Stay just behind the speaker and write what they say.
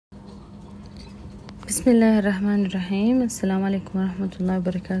Bismillahirrahmanirrahim. Assalamu alaikum wa rahmatullahi wa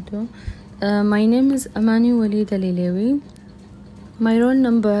barakatuh. My name is Amani Walid Alilewi. My roll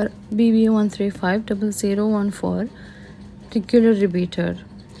number BB1350014, regular repeater.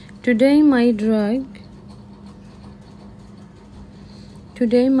 Today my drug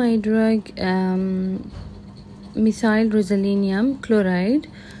methyl roselinium chloride.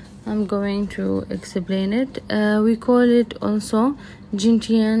 I'm going to explain it. We call it also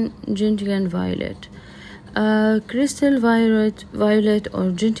Gentian violet. Crystal violet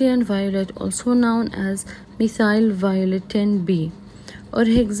or Gentian violet, also known as methyl violet 10B or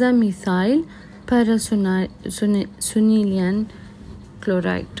hexamethyl parasunilin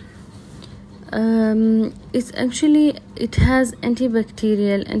chloride. It has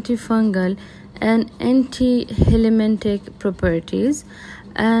antibacterial, antifungal, and anti-helmintic properties,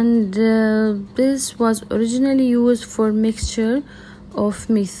 and this was originally used for mixture of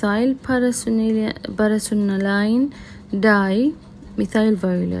methyl parasunilin dye, methyl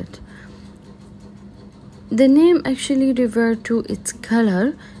violet. The name actually referred to its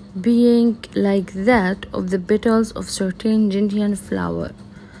color being like that of the petals of certain gentian flower.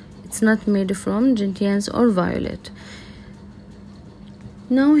 It's not made from gentians or violet.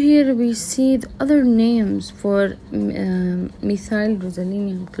 Now here we see the other names for methyl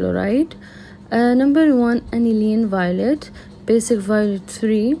roselinium chloride. Number 1, aniline violet, basic violet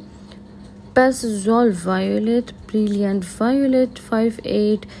 3, Pazazole violet, brilliant violet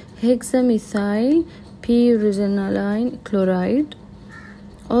 5,8, hexamethyl p-rosenilide chloride,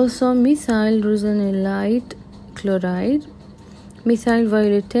 also methyl rosenilide chloride, methyl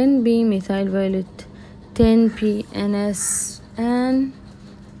violet 10B, methyl violet 10P, NS, and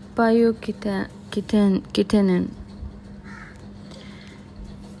bioketanin.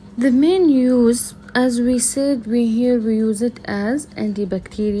 The main use, as we said, we use it as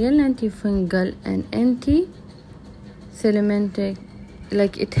antibacterial, antifungal, and anti-helmintic.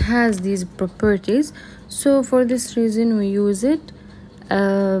 Like, it has these properties, so for this reason we use it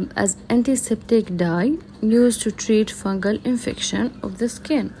as antiseptic dye used to treat fungal infection of the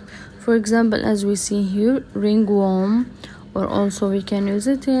skin. For example, as we see here, ringworm, or also we can use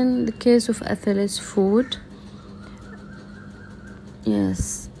it in the case of athlete's foot.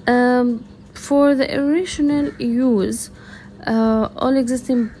 Yes. For the original use, all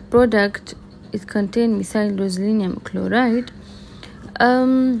existing product, it contain methyl roselinium chloride,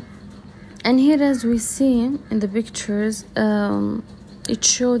 and here, as we see in the pictures, it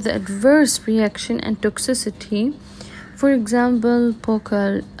shows the adverse reaction and toxicity. For example,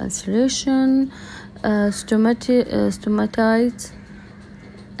 buccal ulceration, stomatitis,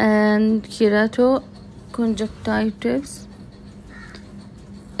 and keratoconjunctivitis,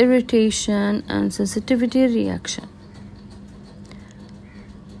 irritation, and sensitivity reaction.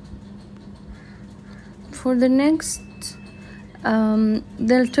 For the next, the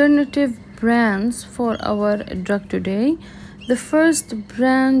alternative brands for our drug today. The first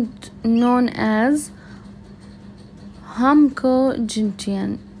brand known as Hamco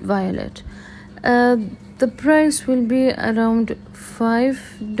Gentian violet. The price will be around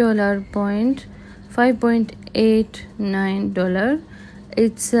 $5.89.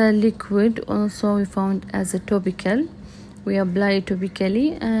 It's a liquid. Also, we found as a topical. We apply it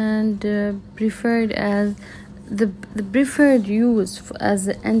topically and preferred as the preferred use as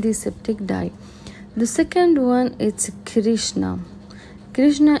an antiseptic dye. The second one, it's Krishna.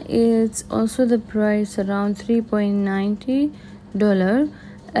 Krishna is also the price around $3.90,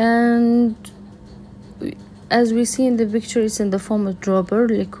 and as we see in the picture, it's in the form of dropper,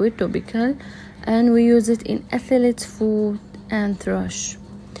 liquid, topical, and we use it in athlete's foot and thrush.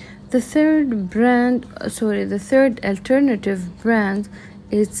 The third alternative brand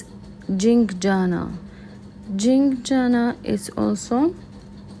is Gentian. Gentian is also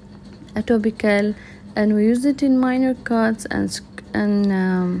a topical, and we use it in minor cuts and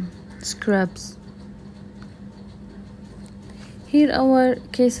scrubs. Here our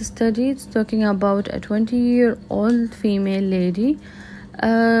case study is talking about a 20-year-old female lady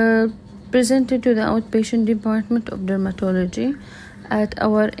presented to the outpatient department of dermatology at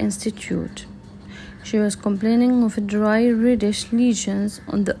our institute. She was complaining of dry reddish lesions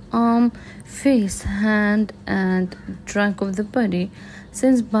on the arm, face, hand, and trunk of the body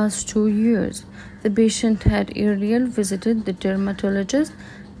since past 2 years. The patient had earlier visited the dermatologist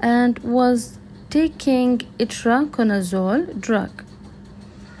and was taking itraconazole drug.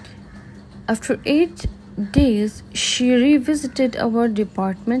 After 8 days, she revisited our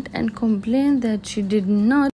department and complained that she did not